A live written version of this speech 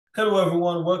Hello,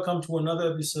 everyone. Welcome to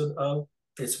another episode of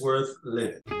It's Worth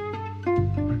Living.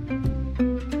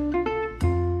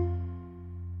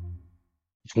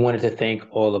 Just wanted to thank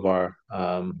all of our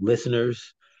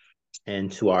listeners and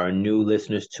to our new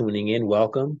listeners tuning in.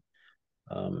 Welcome.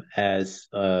 As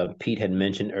Pete had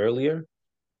mentioned earlier,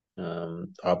 our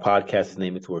podcast is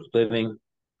named It's Worth Living.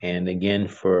 And again,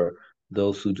 for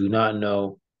those who do not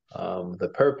know,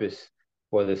 the purpose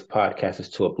for this podcast is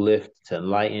to uplift, to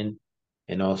enlighten,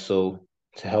 and also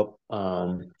to help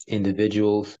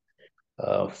individuals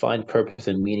find purpose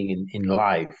and meaning in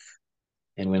life.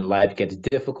 And when life gets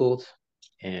difficult,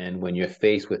 and when you're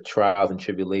faced with trials and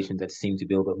tribulations that seem to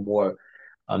be a little bit more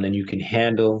than you can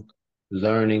handle,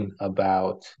 learning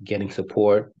about getting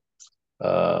support,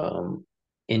 um,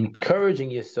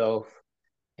 encouraging yourself,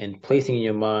 and placing in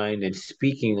your mind and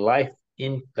speaking life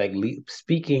in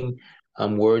speaking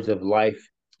words of life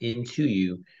into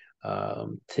you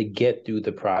to get through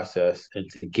the process and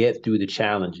to get through the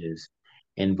challenges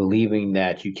and believing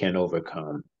that you can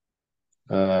overcome.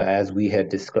 As we had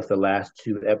discussed the last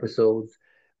two episodes,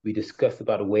 we discussed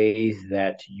about ways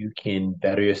that you can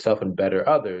better yourself and better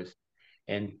others.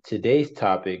 And today's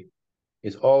topic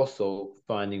is also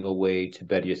finding a way to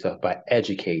better yourself by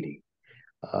educating.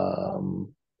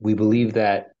 We believe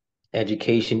that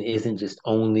education isn't just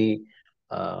only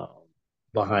uh,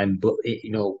 behind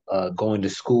going to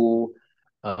school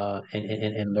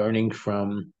and learning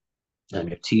from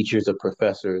your teachers or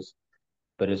professors,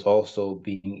 but it's also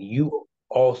being you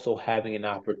also having an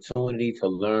opportunity to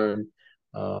learn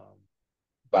uh,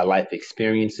 by life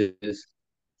experiences,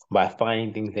 by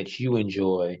finding things that you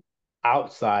enjoy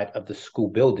outside of the school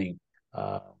building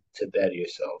uh, to better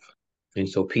yourself. And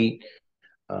so, Pete,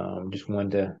 just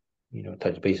wanted to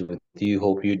touch base with you.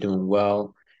 Hope you're doing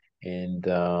well. And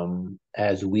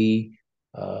as we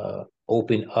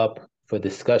open up for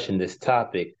discussion this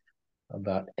topic,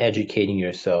 about educating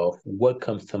yourself, what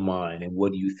comes to mind and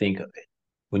what do you think of it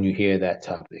when you hear that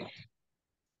topic?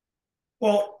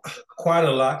 Well, quite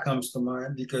a lot comes to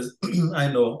mind because I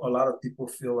know a lot of people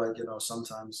feel like,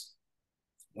 sometimes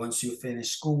once you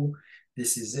finish school,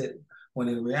 this is it. When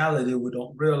in reality, we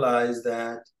don't realize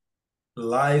that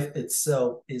life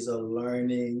itself is a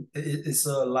learning, it's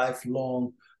a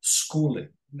lifelong schooling,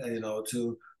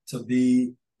 to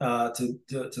be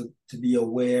to be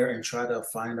aware and try to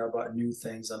find out about new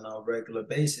things on a regular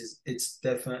basis. It's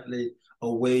definitely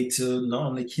a way to not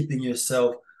only keeping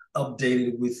yourself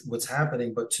updated with what's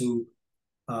happening, but to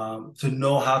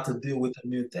know how to deal with the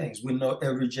new things. We know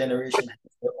every generation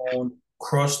has their own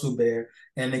cross to bear,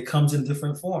 and it comes in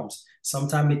different forms.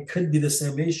 Sometimes it could be the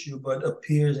same issue, but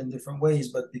appears in different ways.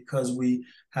 But because we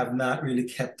have not really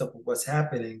kept up with what's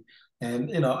happening,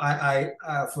 and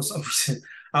for some reason,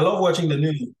 I love watching the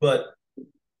news, but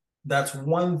that's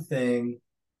one thing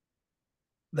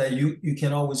that you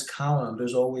can always count on.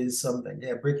 There's always something.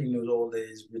 Yeah, breaking news all day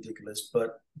is ridiculous,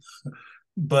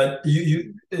 but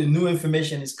new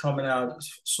information is coming out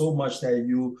so much that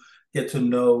you get to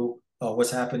know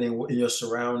what's happening in your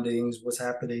surroundings, what's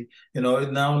happening. It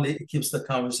not only it keeps the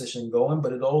conversation going,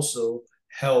 but it also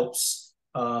helps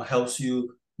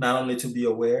you not only to be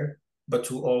aware, but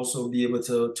to also be able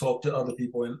to talk to other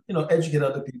people and educate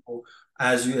other people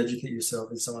as you educate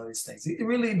yourself in some of these things. It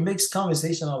really makes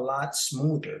conversation a lot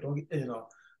smoother.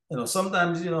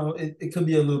 Sometimes it could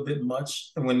be a little bit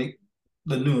much when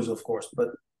the news, of course, but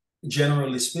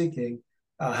generally speaking,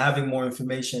 having more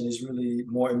information is really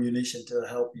more ammunition to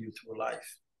help you through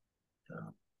life.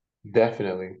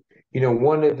 Definitely.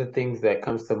 One of the things that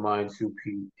comes to mind too,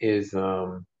 Pete, is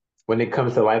when it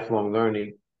comes to lifelong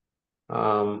learning,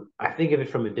 I think of it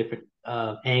from a different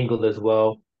angle as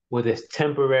well, where there's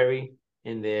temporary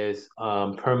and there's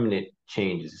permanent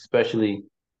changes, especially,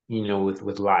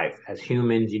 with life. As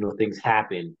humans, things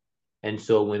happen. And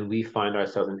so when we find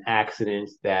ourselves in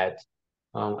accidents that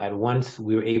at once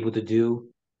we were able to do,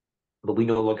 but we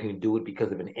no longer can do it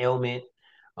because of an ailment.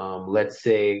 Let's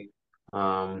say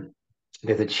um,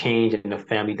 there's a change in the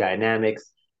family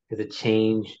dynamics, there's a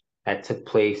change that took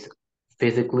place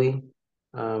physically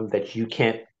that you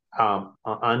can't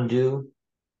undo.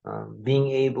 Being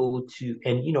able to,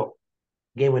 and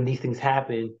again, when these things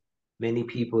happen, many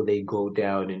people they go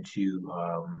down into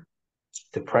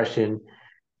depression,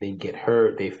 they get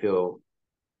hurt, they feel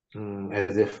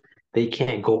as if they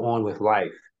can't go on with life.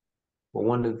 But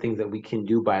one of the things that we can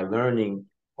do by learning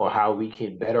or how we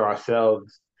can better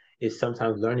ourselves is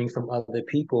sometimes learning from other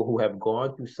people who have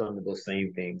gone through some of those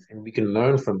same things, and we can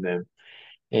learn from them.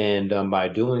 And by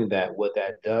doing that, what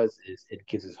that does is it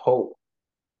gives us hope.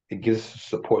 It gives us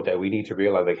support that we need to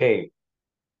realize, like, hey,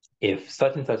 if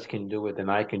such and such can do it, then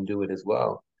I can do it as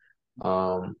well.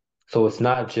 Um, so it's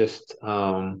not just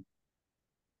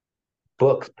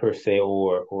books per se,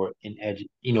 or in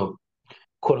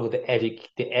quote unquote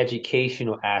the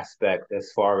educational aspect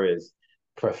as far as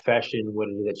profession, what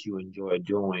it is that you enjoy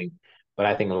doing. But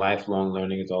I think lifelong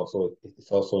learning is also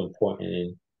important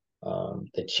in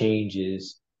the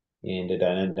changes and the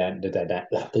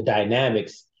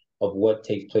dynamics of what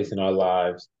takes place in our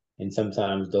lives. And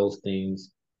sometimes those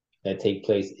things that take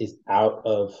place is out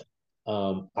of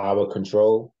our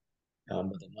control.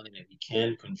 But the one thing that we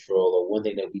can control, or one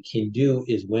thing that we can do,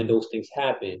 is when those things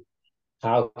happen,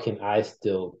 how can I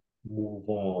still move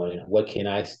on? What can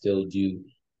I still do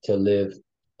to live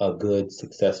a good,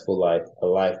 successful life, a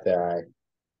life that I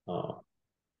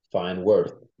find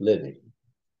worth living?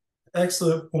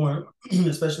 Excellent point,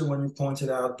 especially when you pointed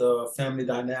out the family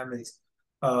dynamics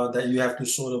that you have to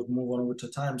sort of move on with the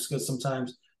times, because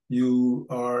sometimes you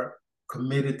are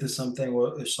committed to something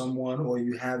or someone, or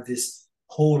you have this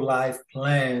whole life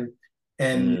plan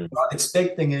and you're Mm, not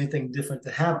expecting anything different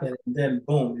to happen. And then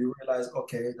boom, you realize,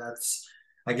 okay,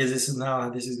 I guess this is now how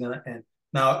this is going to end.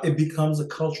 Now it becomes a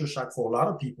culture shock for a lot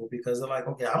of people because they're like,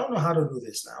 okay, I don't know how to do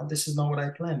this now. This is not what I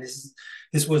planned.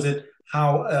 This wasn't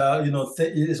how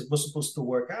it was supposed to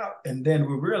work out. And then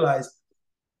we realize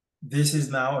this is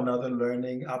now another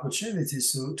learning opportunity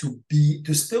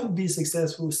to still be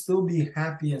successful, still be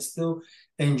happy, and still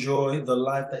enjoy the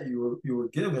life that you were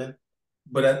given,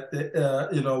 but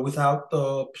without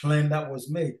the plan that was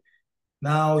made.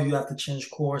 Now you have to change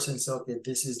course and say, okay,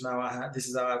 this is how I have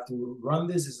to run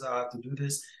this. This is how I have to do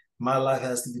this. My life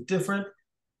has to be different,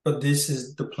 but this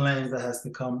is the plan that has to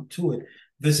come to it.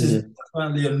 This is mhm.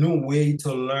 definitely a new way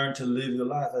to learn to live your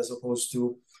life as opposed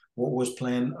to what was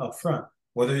planned up front.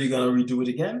 Whether you're gonna redo it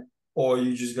again or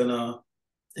you're just gonna,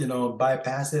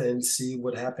 bypass it and see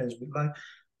what happens with life.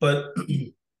 But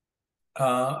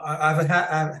I've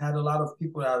had a lot of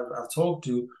people that I've talked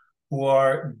to who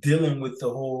are dealing with the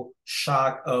whole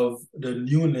shock of the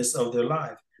newness of their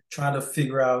life, trying to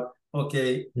figure out,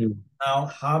 okay, Mm. now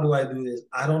how do I do this?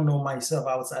 I don't know myself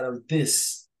outside of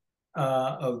this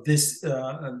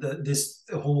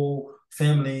whole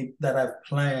family that I've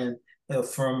planned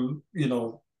from,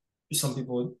 some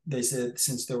people they said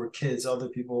since they were kids, other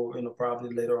people,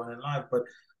 probably later on in life. But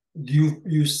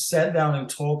you sat down and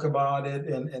talk about it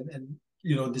and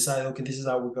decide, okay, this is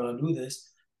how we're gonna do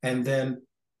this, and then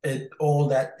it all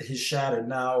that is shattered.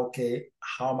 Now, okay,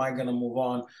 how am I gonna move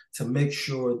on to make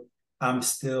sure I'm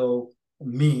still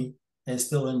me and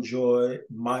still enjoy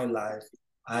my life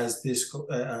as I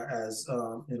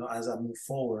move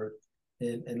forward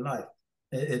in life.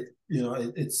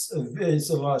 It's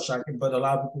a lot of shocking, but a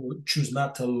lot of people choose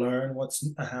not to learn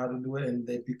how to do it, and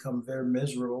they become very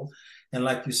miserable, and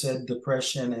like you said,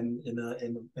 depression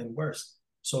and worse.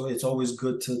 So it's always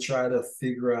good to try to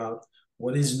figure out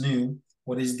what is new,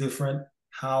 what is different,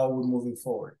 how we're moving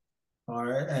forward. All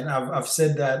right, and I've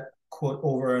said that quote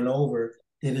over and over.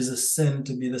 It is a sin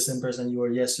to be the same person you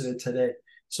were yesterday, today.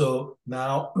 So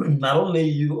now, not only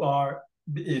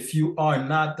if you are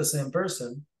not the same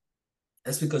person,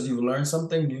 that's because you've learned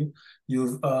something new,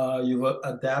 you've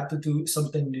adapted to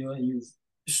something new, and you've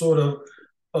sort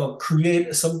of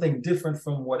create something different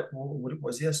from what it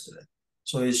was yesterday.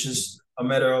 So it's just a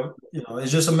matter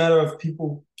of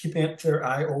people keeping their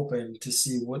eye open to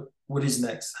see what is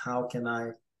next. How can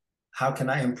I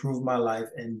improve my life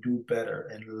and do better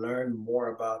and learn more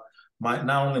about my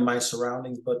not only my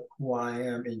surroundings but who I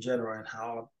am in general and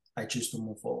how I choose to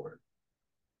move forward.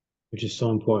 Which is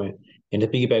so important. And to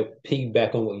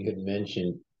piggyback on what you had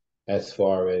mentioned, as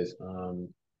far as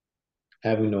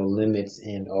having no limits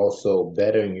and also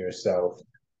bettering yourself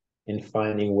and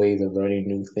finding ways of learning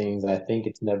new things. I think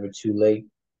it's never too late,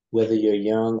 whether you're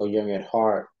young or young at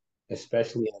heart,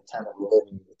 especially in the time that we're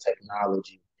living with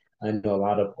technology. I know a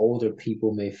lot of older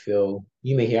people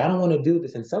you may hear, I don't want to do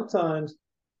this. And sometimes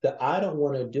the I don't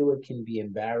want to do it can be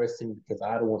embarrassing because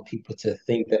I don't want people to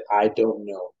think that I don't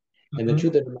know. And the Mhm.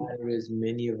 truth of the matter is,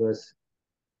 many of us,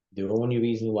 the only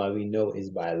reason why we know is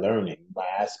by learning, by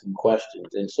asking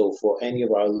questions. And so, for any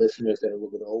of our listeners that are a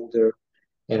little bit older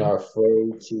and Mhm. are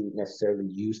afraid to necessarily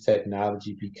use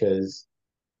technology because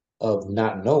of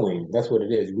not knowing, that's what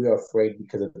it is. We are afraid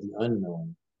because of the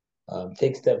unknown.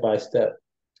 Take step by step.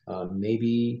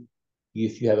 Maybe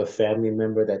if you have a family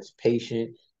member that's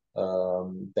patient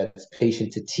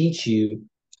to teach you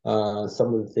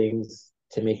some of the things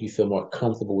to make you feel more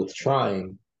comfortable with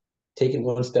trying, take it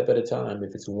one step at a time.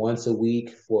 If it's once a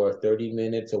week for 30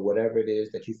 minutes or whatever it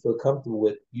is that you feel comfortable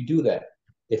with, you do that.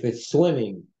 If it's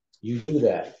swimming, you do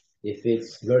that. If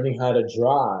it's learning how to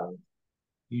drive,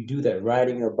 you do that.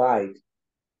 Riding a bike,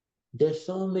 There's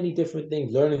so many different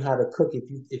things. Learning how to cook.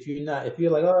 If you're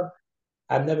like, oh,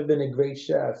 I've never been a great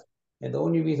chef, and the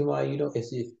only reason why you don't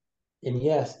is if, and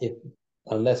yes, if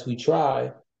unless we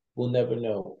try, we'll never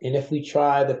know. And if we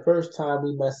try the first time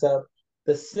we mess up,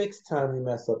 the sixth time we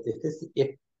mess up,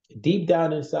 if deep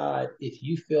down inside, if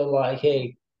you feel like,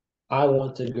 hey, I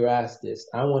want to grasp this,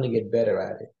 I want to get better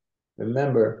at it.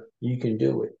 Remember, you can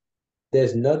do it.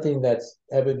 There's nothing that's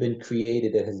ever been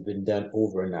created that has been done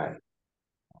overnight.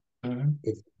 Mhm.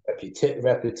 It's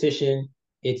repetition.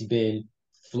 It's been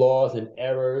flaws and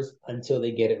errors until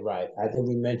they get it right. I think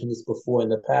we mentioned this before in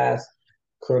the past.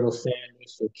 Colonel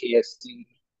Sanders for KFC,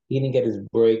 he didn't get his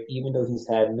break, even though he's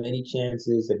had many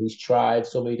chances and he's tried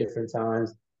so many different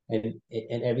times. And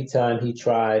every time he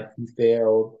tried, he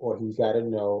failed or he got a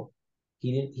no.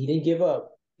 He didn't give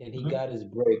up, and he Mhm. got his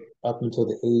break up until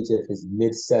the age of his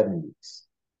mid 70s,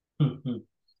 Mhm.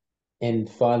 and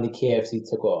finally KFC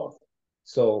took off.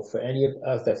 So for any of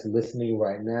us that's listening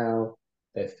right now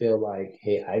that feel like,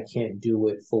 hey, I can't do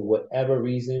it for whatever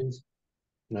reasons,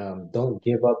 don't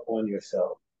give up on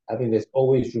yourself. I think there's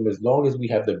always room as long as we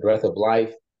have the breath of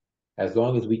life, as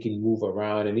long as we can move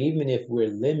around, and even if we're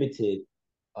limited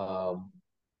um,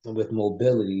 with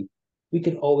mobility, we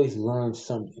can always learn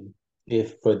something.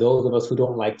 If for those of us who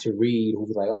don't like to read,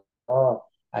 who's like, oh,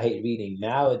 I hate reading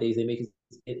nowadays,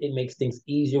 it makes things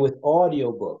easier with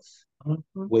audiobooks Mhm.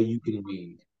 where you can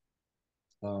read.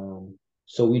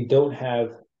 So we don't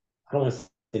have, I don't want to say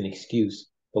an excuse,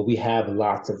 but we have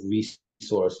lots of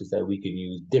resources that we can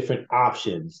use, different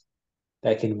options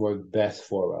that can work best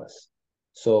for us.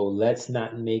 So let's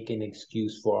not make an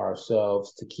excuse for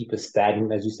ourselves to keep us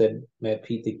stagnant, as you said, Matt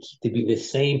Pete, to be the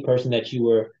same person that you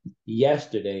were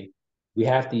yesterday. We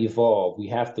have to evolve. We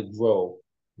have to grow.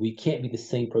 We can't be the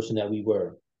same person that we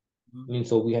were. I mean,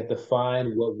 so we have to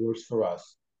find what works for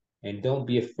us. And don't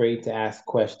be afraid to ask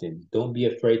questions. Don't be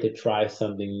afraid to try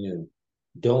something new.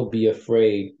 Don't be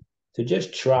afraid to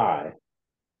just try.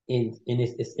 And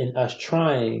it's in us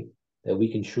trying that we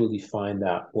can truly find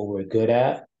out what we're good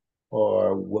at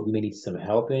or what we may need some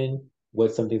help in,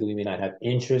 what's something that we may not have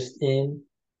interest in.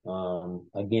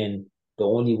 Again, the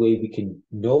only way we can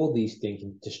know these things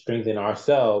to strengthen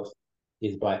ourselves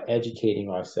is by educating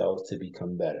ourselves to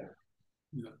become better.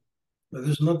 Yeah. But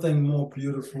there's nothing more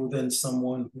beautiful than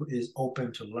someone who is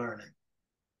open to learning.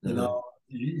 You know,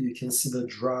 Mm-hmm. you can see the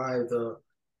drive, the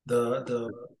the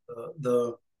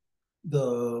the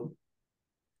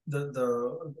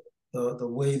the the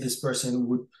way this person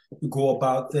would go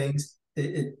about things.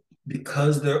 It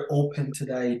because they're open to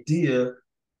the idea,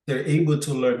 they're able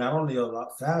to learn not only a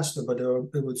lot faster, but they're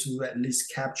able to at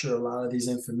least capture a lot of these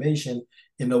information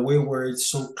in a way where it's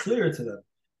so clear to them.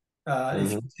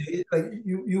 If Mm-hmm. like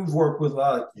you've worked with a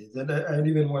lot of kids, and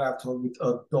even when I've talked with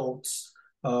adults,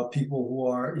 people who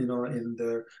are in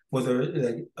their whether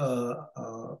like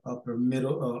upper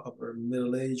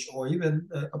middle age or even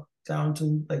up down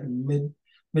to like mid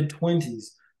 20s,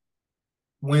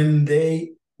 when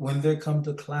they come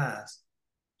to class,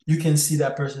 you can see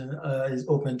that person is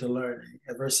open to learning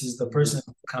versus the Mm-hmm. person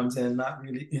who comes in not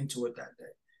really into it that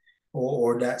day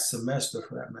or that semester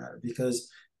for that matter, because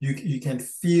you can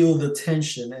feel the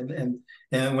tension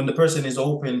and when the person is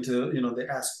open to they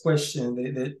ask questions, they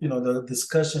the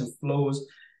discussion flows.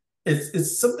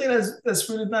 It's something that's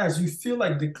really nice. You feel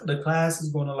like the class is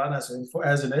going a lot nicer. And for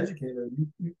as an educator,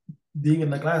 being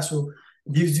in the classroom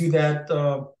gives you that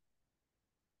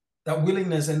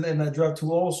willingness and that drive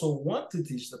to also want to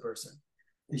teach the person.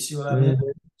 You see what I mean? Mm-hmm.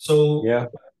 So Yeah.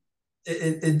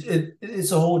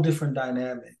 it's a whole different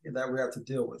dynamic that we have to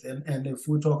deal with. And if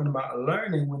we're talking about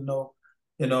learning, we know,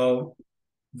 you know,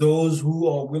 those who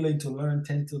are willing to learn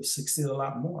tend to succeed a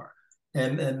lot more.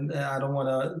 And I don't want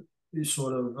to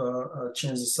sort of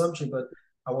change the subject, but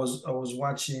I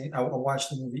watched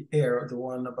the movie Air, the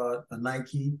one about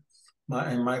Nike,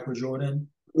 and Michael Jordan.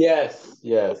 Yes.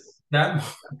 Yes. That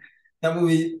that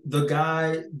movie, the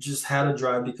guy just had a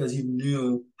drive because he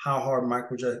knew how hard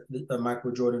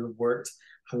Michael Jordan worked,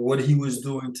 what he was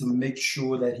doing to make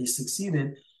sure that he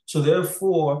succeeded. So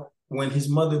therefore, when his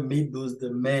mother made those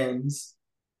demands,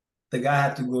 the guy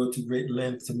had to go to great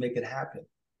lengths to make it happen.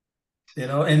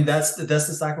 And that's the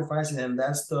sacrifice, and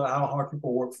that's the how hard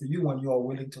people work for you when you are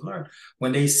willing to learn.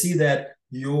 When they see that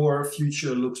your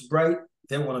future looks bright,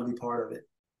 they want to be part of it.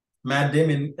 Matt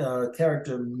Damon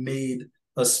character made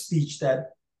a speech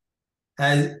that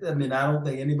I mean, I don't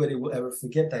think anybody will ever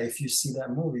forget that. If you see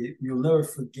that movie, you'll never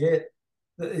forget.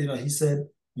 He said,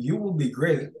 "You will be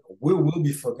great. We will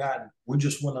be forgotten. We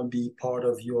just want to be part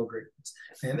of your greatness."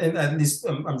 And at least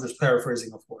I'm just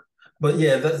paraphrasing, of course. But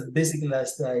yeah, that's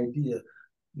the idea.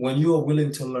 when you are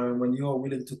willing to learn, when you are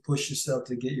willing to push yourself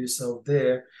to get yourself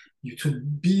there, you to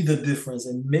be the difference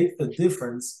and make the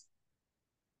difference,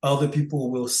 other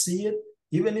people will see it.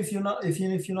 Even if you're not,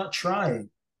 even if you're not trying,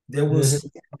 they will see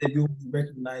Mhm. that you'll be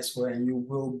recognized for it and you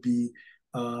will be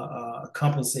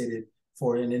compensated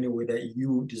for it in any way that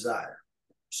you desire.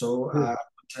 So I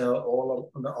tell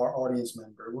all of our audience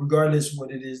member, regardless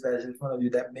what it is that is in front of you,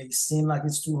 that may seem like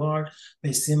it's too hard,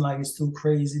 may seem like it's too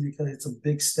crazy because it's a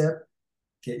big step,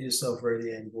 get yourself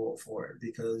ready and go for it.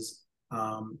 Because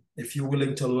if you're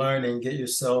willing to learn and get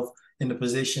yourself in the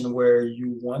position where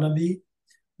you want to be,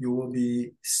 you will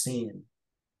be seen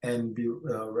and be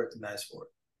recognized for it.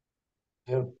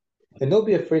 Yeah. And don't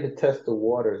be afraid to test the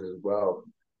waters as well.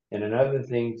 And another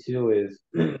thing too is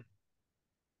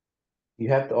you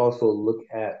have to also look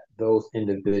at those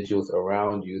individuals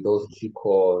around you, those that you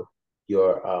call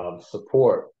your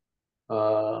support.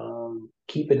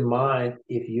 Keep in mind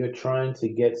if you're trying to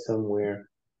get somewhere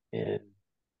and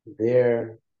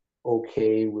they're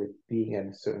okay with being at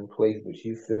a certain place, but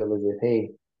you feel as if,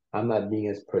 hey, I'm not being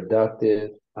as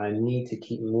productive, I need to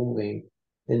keep moving,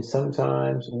 then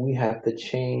sometimes we have to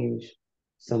change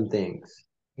some things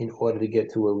in order to get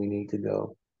to where we need to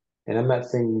go. And I'm not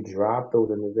saying you drop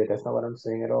those individuals. That's not what I'm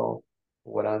saying at all.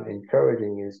 What I'm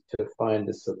encouraging is to find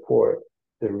the support,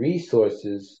 the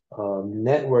resources,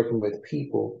 networking with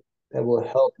people that will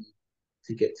help you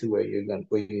to get to where you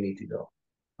need to go.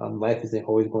 Life isn't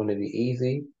always going to be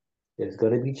easy. There's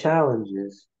going to be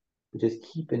challenges, but just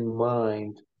keep in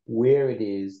mind where it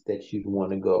is that you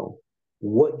want to go,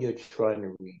 what you're trying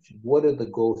to reach, what are the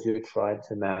goals you're trying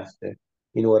to master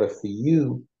in order for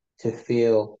you to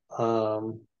feel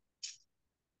um,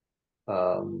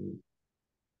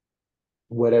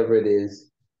 whatever it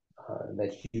is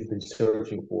that you've been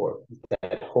searching for,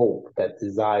 that hope, that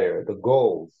desire, the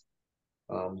goals,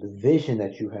 the vision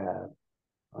that you have.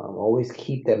 Always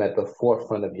keep them at the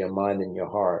forefront of your mind and your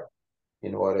heart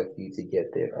in order for you to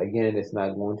get there. Again, it's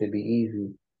not going to be easy,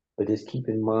 but just keep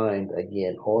in mind,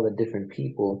 again, all the different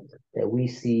people that we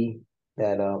see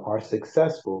that are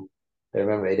successful. But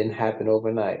remember, it didn't happen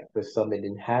overnight. For some, it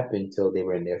didn't happen until they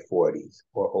were in their 40s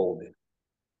or older.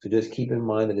 So just keep in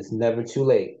mind that it's never too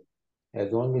late.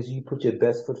 As long as you put your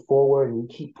best foot forward and you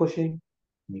keep pushing,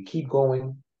 you keep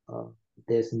going,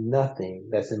 there's nothing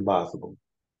that's impossible.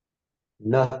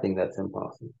 Nothing that's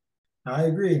impossible. I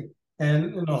agree.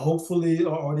 And hopefully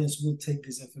our audience will take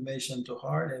this information to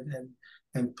heart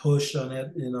and push on it,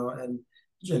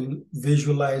 and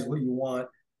visualize what you want.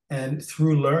 And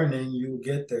through learning, you'll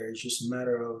get there. It's just a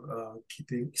matter of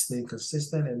staying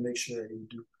consistent and make sure that you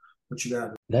do what you got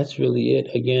to. That's really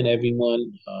it. Again,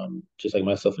 everyone, just like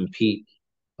myself and Pete,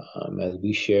 as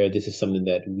we share, this is something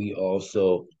that we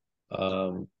also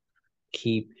um,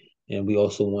 keep and we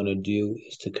also want to do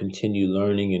is to continue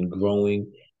learning and growing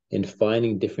and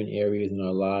finding different areas in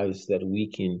our lives that we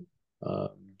can um,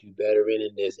 do better in.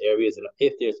 And there's areas, and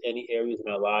if there's any areas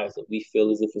in our lives that we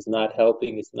feel as if it's not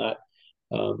helping,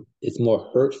 it's more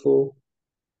hurtful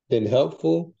than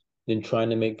helpful, then trying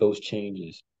to make those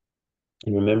changes.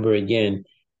 And remember again,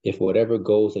 if whatever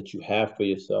goals that you have for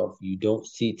yourself, you don't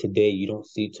see today, you don't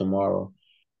see tomorrow,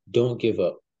 don't give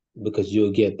up because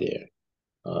you'll get there.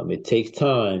 It takes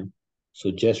time. So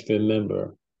just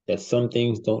remember that some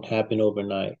things don't happen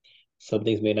overnight. Some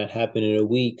things may not happen in a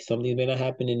week. Some things may not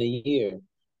happen in a year.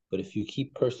 But if you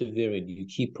keep persevering, you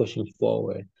keep pushing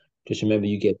forward, just remember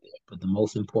you get there. But the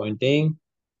most important thing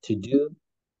to do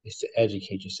is to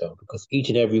educate yourself because each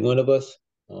and every one of us,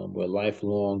 we're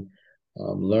lifelong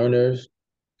learners.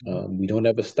 We don't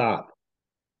ever stop.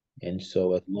 And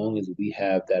so as long as we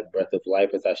have that breath of life,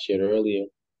 as I shared earlier,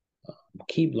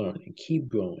 keep learning, keep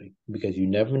growing, because you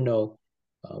never know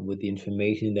with the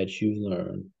information that you've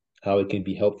learned how it can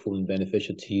be helpful and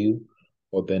beneficial to you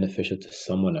or beneficial to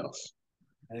someone else.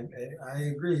 I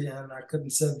agree, and I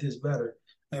couldn't said this better.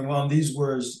 And on these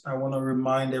words, I want to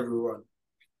remind everyone,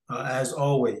 as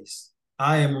always,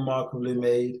 I am remarkably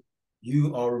made,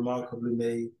 you are remarkably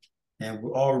made, and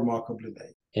we're all remarkably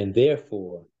made. And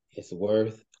therefore, it's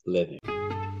worth living.